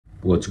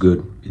What's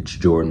good? It's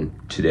Jordan.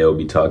 Today I'll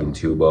be talking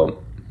to you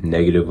about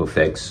negative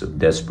effects of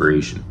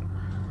desperation.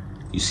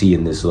 You see,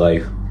 in this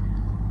life,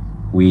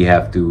 we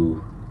have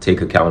to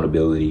take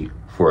accountability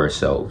for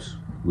ourselves.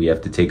 We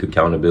have to take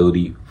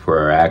accountability for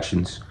our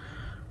actions,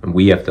 and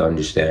we have to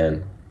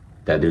understand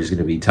that there's going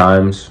to be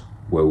times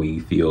where we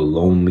feel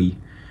lonely,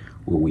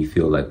 where we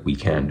feel like we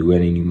can't do it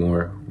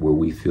anymore, where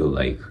we feel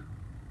like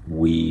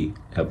we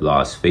have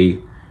lost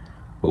faith,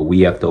 but we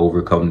have to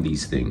overcome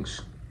these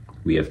things.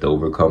 We have to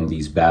overcome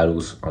these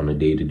battles on a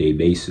day-to-day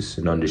basis,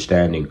 and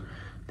understanding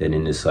that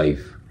in this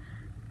life,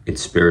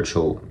 it's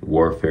spiritual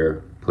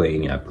warfare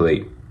playing at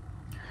play.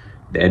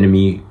 The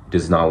enemy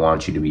does not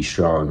want you to be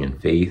strong in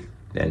faith.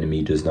 The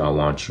enemy does not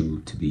want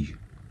you to be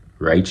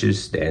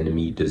righteous. The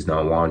enemy does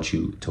not want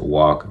you to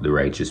walk the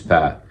righteous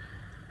path.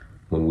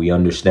 When we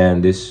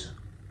understand this,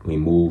 we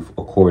move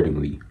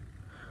accordingly.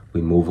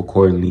 We move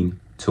accordingly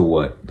to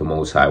what the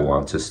Most High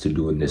wants us to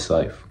do in this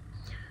life.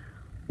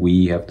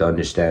 We have to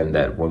understand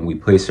that when we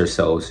place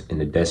ourselves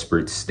in a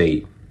desperate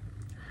state,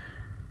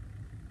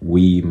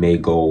 we may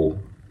go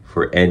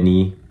for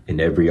any and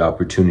every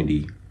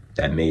opportunity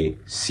that may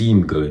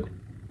seem good,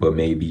 but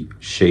may be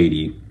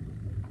shady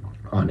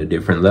on a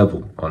different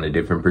level, on a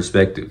different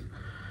perspective.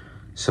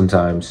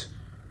 Sometimes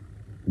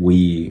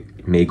we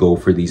may go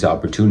for these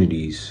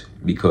opportunities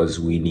because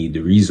we need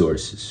the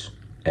resources,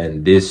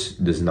 and this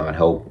does not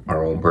help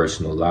our own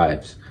personal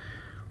lives.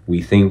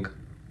 We think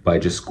by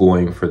just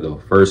going for the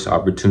first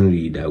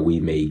opportunity that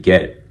we may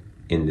get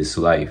in this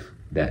life,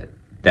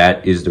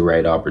 that is the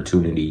right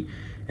opportunity,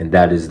 and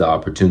that is the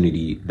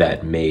opportunity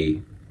that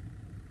may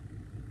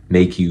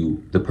make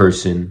you the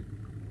person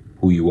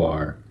who you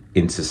are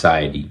in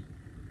society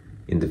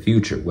in the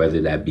future,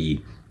 whether that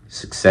be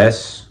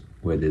success,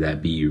 whether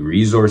that be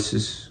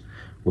resources,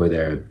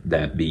 whether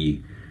that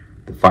be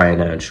the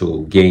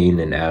financial gain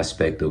and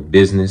aspect of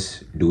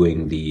business,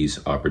 doing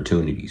these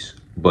opportunities.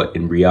 But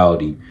in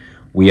reality,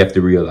 we have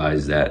to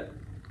realize that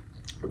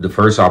the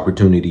first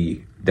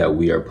opportunity that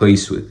we are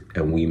placed with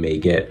and we may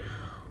get,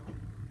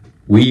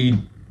 we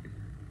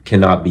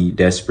cannot be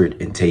desperate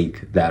and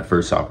take that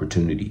first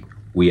opportunity.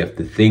 We have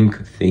to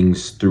think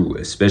things through,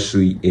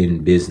 especially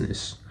in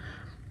business.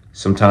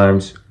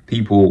 Sometimes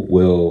people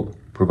will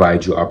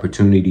provide you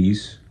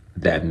opportunities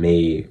that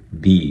may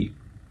be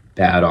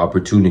bad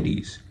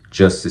opportunities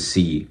just to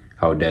see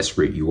how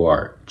desperate you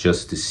are,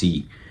 just to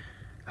see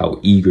how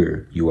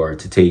eager you are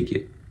to take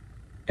it.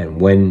 And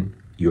when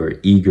you're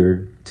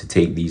eager to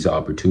take these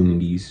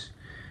opportunities,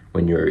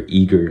 when you're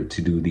eager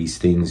to do these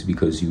things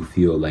because you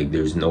feel like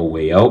there's no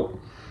way out,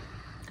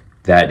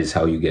 that is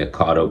how you get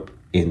caught up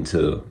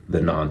into the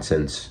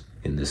nonsense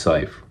in this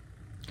life.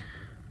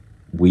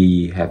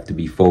 We have to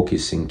be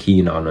focused and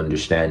keen on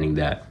understanding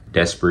that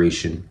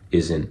desperation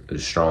isn't the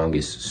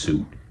strongest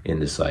suit in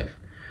this life.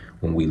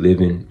 When we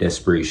live in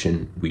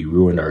desperation, we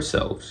ruin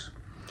ourselves.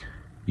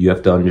 You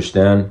have to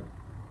understand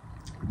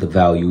the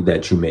value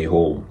that you may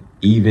hold,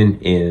 even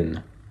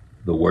in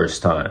the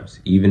worst times,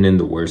 even in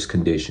the worst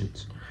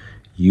conditions.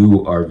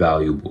 You are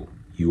valuable.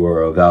 You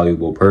are a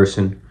valuable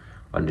person.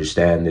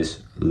 Understand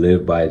this,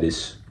 live by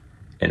this,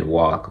 and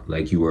walk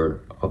like you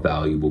are a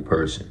valuable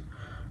person.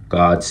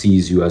 God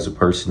sees you as a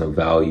person of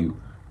value.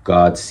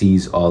 God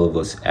sees all of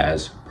us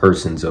as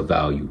persons of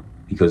value,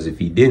 because if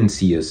he didn't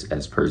see us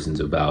as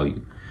persons of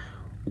value,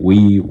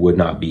 we would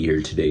not be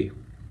here today.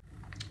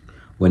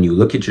 When you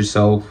look at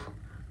yourself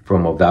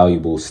from a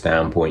valuable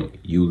standpoint,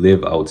 you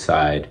live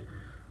outside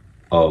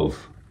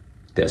of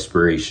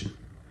desperation.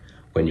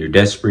 When you're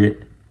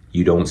desperate,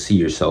 you don't see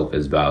yourself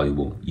as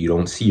valuable. You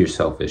don't see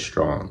yourself as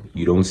strong.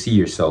 You don't see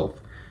yourself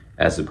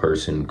as the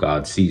person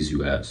God sees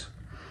you as.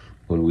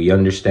 When we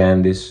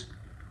understand this,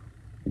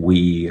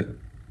 we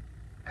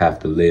have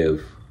to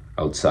live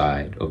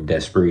outside of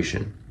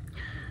desperation.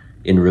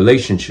 In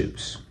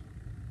relationships,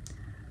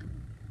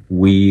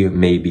 we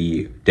may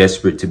be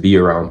desperate to be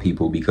around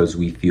people because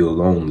we feel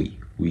lonely.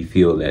 We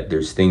feel that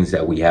there's things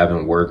that we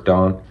haven't worked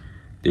on,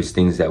 there's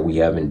things that we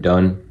haven't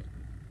done,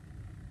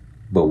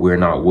 but we're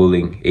not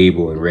willing,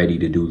 able, and ready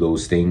to do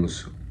those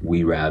things.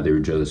 We rather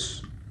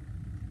just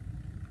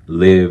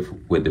live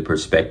with the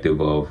perspective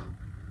of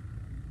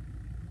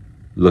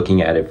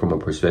looking at it from a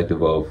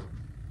perspective of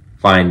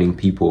finding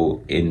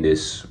people in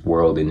this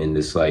world and in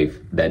this life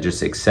that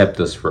just accept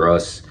us for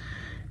us.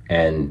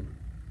 And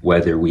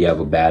whether we have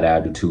a bad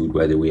attitude,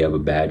 whether we have a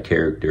bad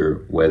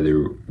character,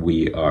 whether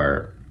we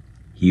are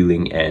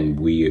healing and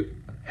we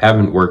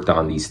haven't worked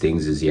on these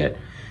things as yet,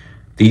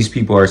 these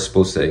people are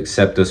supposed to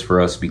accept us for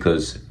us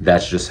because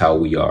that's just how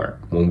we are.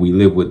 When we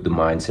live with the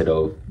mindset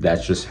of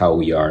that's just how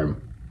we are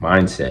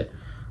mindset,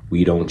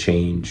 we don't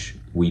change,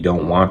 we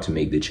don't want to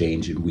make the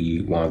change, and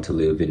we want to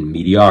live in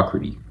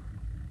mediocrity.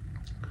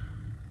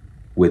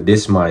 With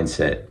this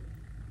mindset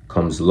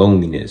comes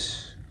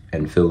loneliness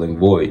and filling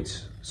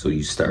voids. So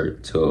you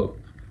start to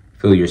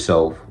fill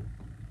yourself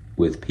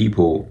with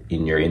people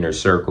in your inner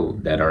circle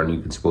that aren't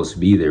even supposed to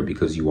be there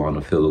because you want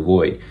to fill a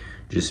void.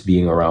 Just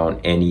being around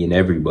any and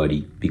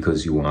everybody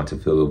because you want to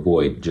fill a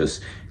void.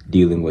 Just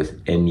dealing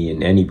with any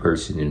and any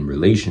person in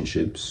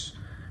relationships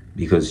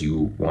because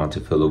you want to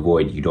fill a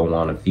void. You don't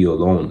want to feel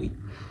lonely.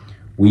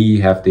 We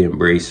have to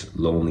embrace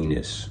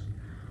loneliness.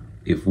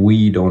 If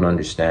we don't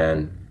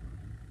understand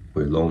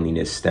where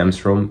loneliness stems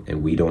from,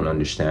 and we don't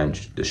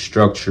understand the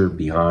structure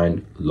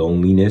behind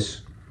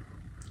loneliness,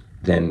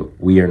 then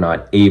we are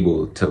not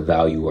able to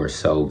value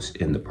ourselves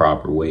in the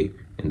proper way,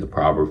 in the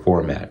proper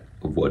format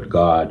of what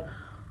God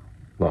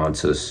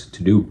wants us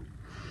to do.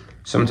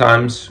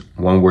 Sometimes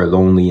when we're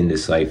lonely in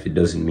this life, it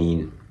doesn't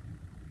mean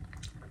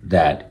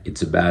that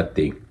it's a bad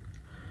thing.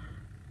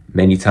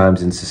 Many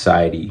times in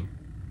society,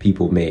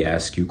 people may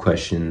ask you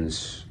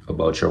questions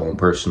about your own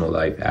personal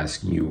life,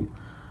 asking you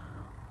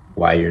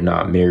why you're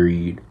not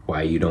married,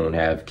 why you don't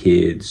have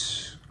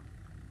kids,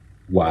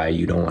 why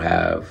you don't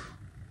have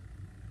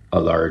a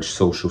large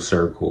social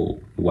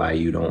circle, why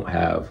you don't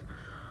have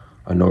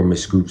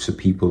enormous groups of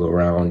people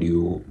around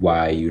you,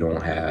 why you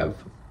don't have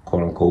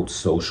quote unquote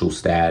social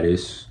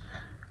status,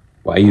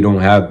 why you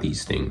don't have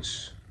these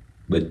things.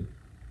 But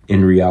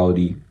in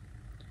reality,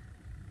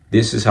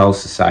 this is how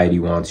society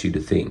wants you to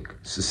think.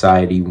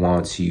 Society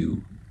wants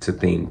you to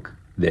think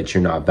that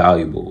you're not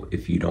valuable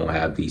if you don't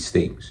have these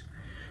things.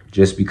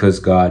 Just because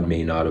God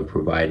may not have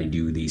provided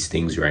you these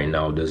things right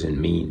now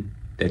doesn't mean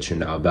that you're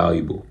not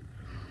valuable.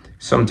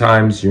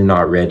 Sometimes you're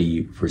not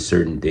ready for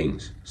certain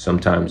things.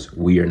 Sometimes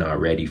we are not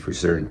ready for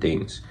certain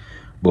things.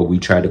 But we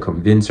try to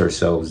convince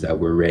ourselves that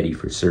we're ready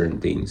for certain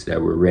things,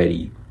 that we're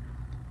ready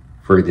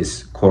for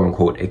this quote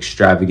unquote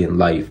extravagant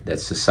life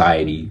that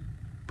society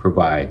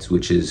provides,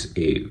 which is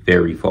a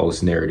very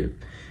false narrative.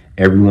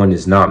 Everyone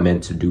is not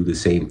meant to do the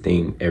same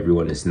thing.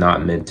 Everyone is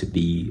not meant to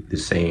be the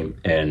same.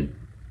 And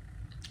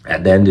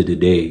at the end of the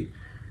day,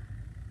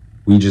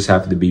 we just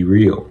have to be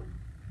real.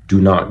 Do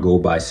not go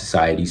by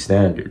society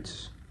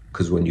standards,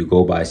 because when you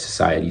go by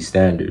society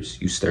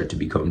standards, you start to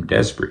become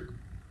desperate.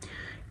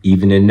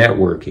 Even in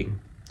networking,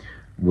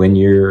 when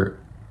you're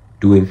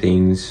doing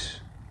things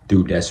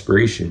through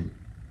desperation,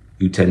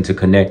 you tend to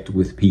connect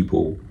with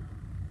people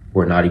who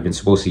are not even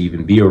supposed to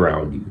even be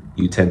around you.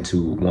 You tend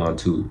to want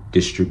to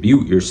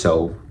distribute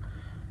yourself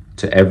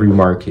to every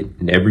market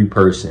and every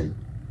person.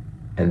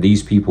 And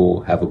these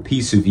people have a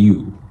piece of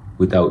you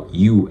without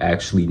you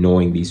actually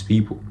knowing these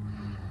people.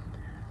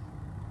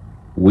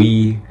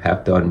 We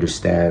have to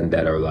understand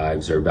that our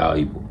lives are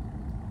valuable.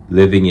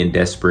 Living in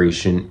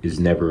desperation is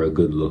never a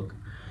good look.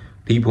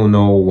 People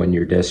know when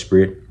you're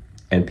desperate,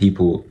 and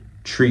people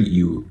treat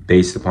you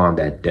based upon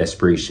that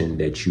desperation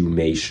that you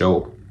may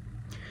show.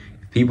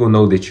 If people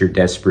know that you're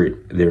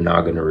desperate, they're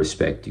not going to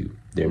respect you.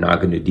 They're not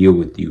going to deal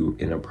with you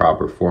in a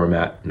proper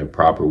format, in a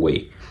proper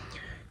way.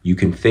 You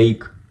can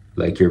fake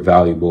like you're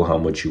valuable how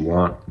much you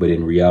want, but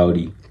in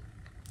reality,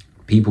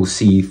 people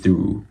see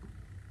through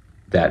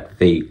that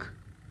fake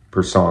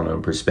persona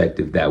and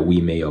perspective that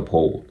we may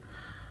uphold.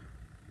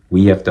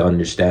 We have to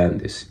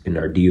understand this in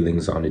our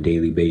dealings on a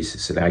daily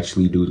basis and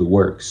actually do the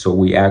work, so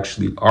we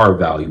actually are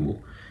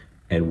valuable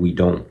and we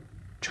don't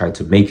try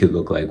to make it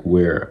look like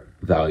we're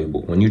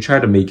valuable. When you try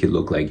to make it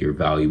look like you're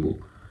valuable,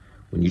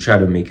 when you try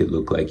to make it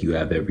look like you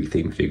have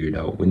everything figured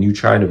out, when you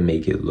try to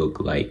make it look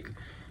like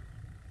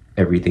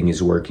everything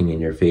is working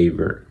in your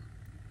favor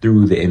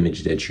through the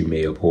image that you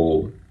may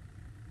uphold,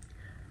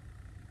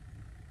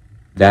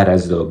 that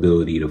has the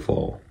ability to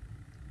fall.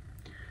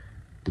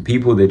 The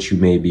people that you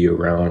may be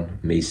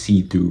around may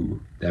see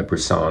through that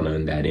persona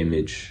and that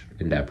image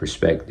and that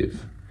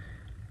perspective,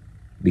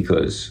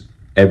 because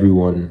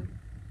everyone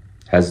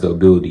has the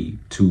ability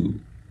to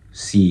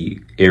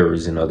see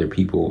errors in other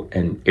people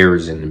and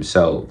errors in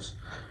themselves.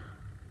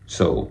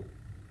 So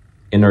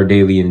in our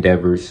daily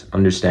endeavors,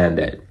 understand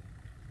that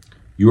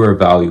you are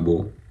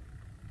valuable,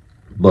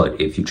 but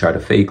if you try to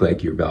fake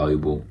like you're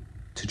valuable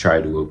to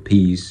try to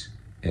appease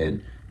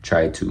and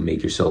try to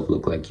make yourself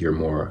look like you're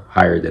more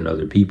higher than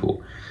other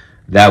people,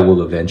 that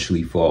will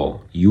eventually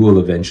fall. You will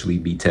eventually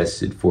be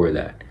tested for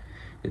that.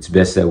 It's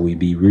best that we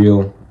be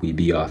real, we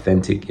be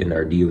authentic in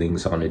our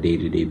dealings on a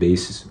day-to-day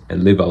basis,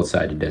 and live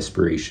outside of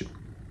desperation.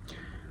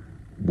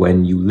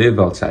 When you live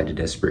outside of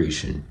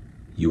desperation,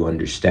 you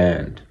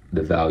understand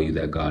the value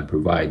that God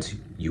provides you.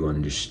 You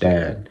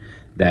understand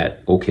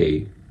that,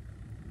 okay,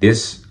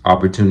 this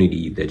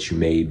opportunity that you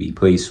may be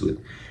placed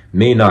with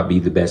may not be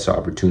the best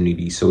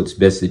opportunity, so it's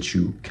best that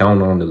you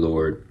count on the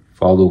Lord,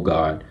 follow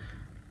God,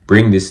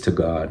 bring this to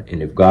God.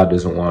 And if God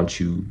doesn't want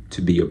you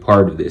to be a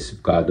part of this,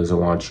 if God doesn't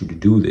want you to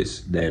do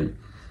this, then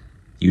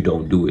you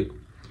don't do it.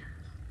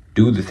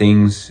 Do the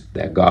things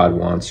that God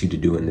wants you to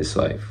do in this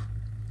life.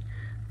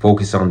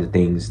 Focus on the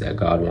things that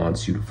God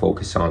wants you to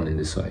focus on in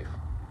this life.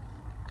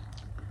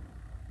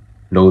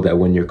 Know that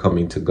when you're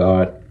coming to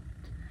God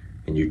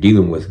and you're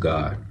dealing with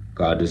God,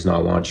 God does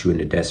not want you in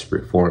a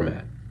desperate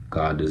format.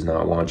 God does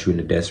not want you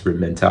in a desperate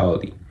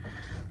mentality.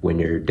 When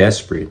you're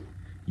desperate,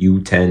 you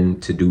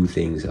tend to do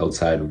things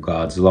outside of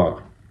God's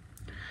law.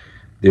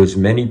 There's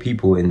many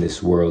people in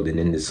this world and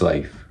in this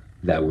life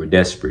that were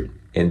desperate,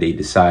 and they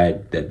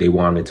decide that they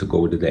wanted to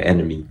go to the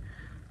enemy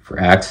for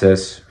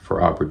access,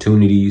 for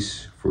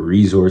opportunities, for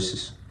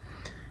resources,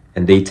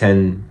 and they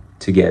tend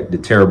to get the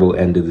terrible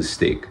end of the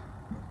stick.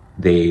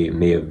 They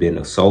may have been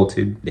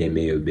assaulted. They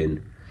may have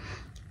been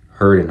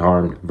hurt and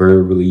harmed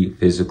verbally,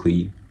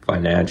 physically,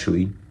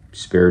 financially,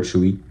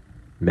 spiritually,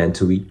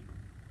 mentally,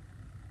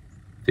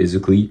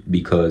 physically,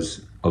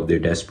 because of their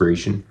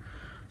desperation.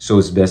 So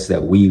it's best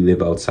that we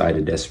live outside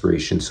of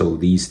desperation so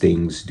these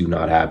things do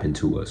not happen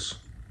to us.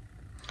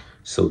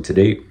 So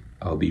today,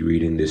 I'll be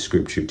reading this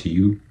scripture to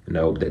you, and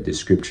I hope that this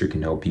scripture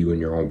can help you in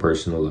your own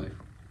personal life.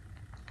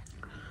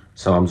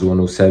 Psalms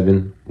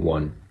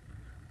 107:1.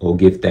 Oh,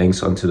 give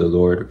thanks unto the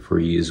Lord, for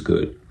he is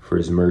good, for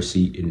his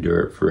mercy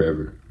endureth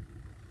forever.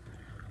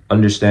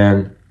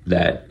 Understand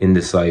that in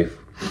this life,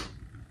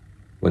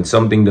 when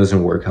something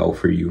doesn't work out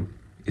for you,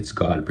 it's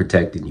God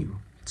protecting you.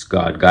 It's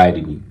God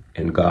guiding you,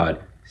 and God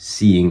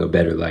seeing a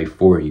better life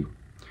for you.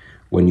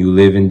 When you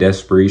live in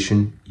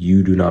desperation,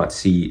 you do not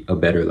see a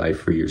better life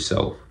for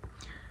yourself.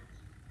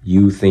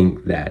 You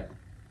think that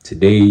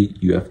today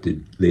you have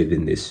to live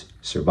in this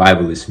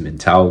survivalist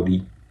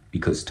mentality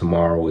because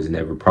tomorrow is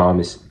never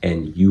promised,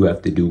 and you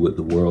have to do what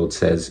the world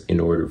says in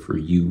order for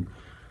you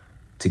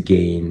to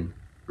gain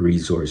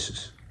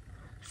resources.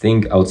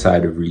 Think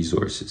outside of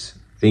resources.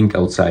 Think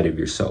outside of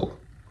yourself.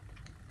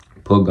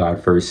 Put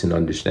God first and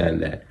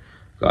understand that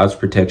God's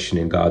protection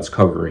and God's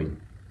covering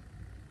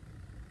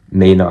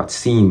may not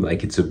seem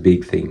like it's a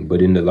big thing,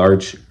 but in the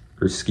larger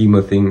scheme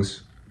of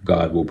things,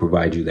 God will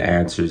provide you the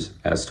answers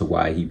as to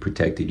why he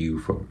protected you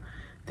from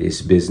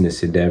this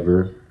business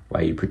endeavor,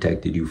 why he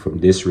protected you from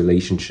this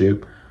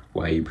relationship,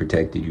 why he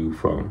protected you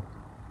from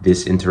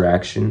this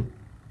interaction.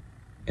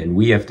 And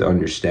we have to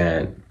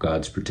understand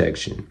God's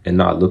protection and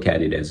not look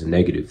at it as a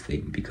negative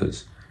thing,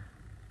 because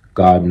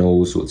God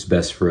knows what's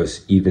best for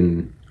us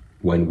even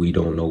when we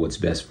don't know what's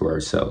best for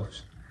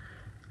ourselves.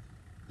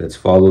 Let's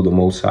follow the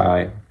Most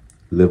High,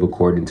 live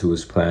according to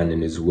his plan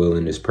and his will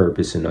and his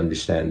purpose, and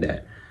understand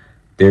that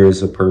there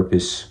is a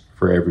purpose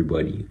for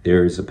everybody.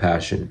 There is a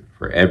passion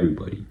for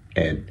everybody.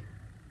 And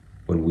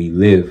when we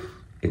live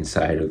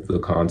inside of the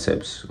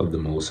concepts of the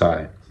Most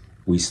High,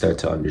 we start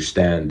to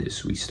understand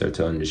this. We start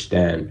to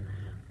understand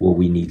what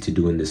we need to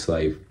do in this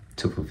life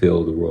to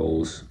fulfill the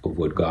roles of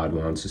what God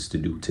wants us to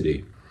do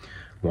today.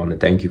 I want to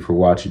thank you for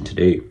watching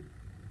today.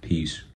 Peace.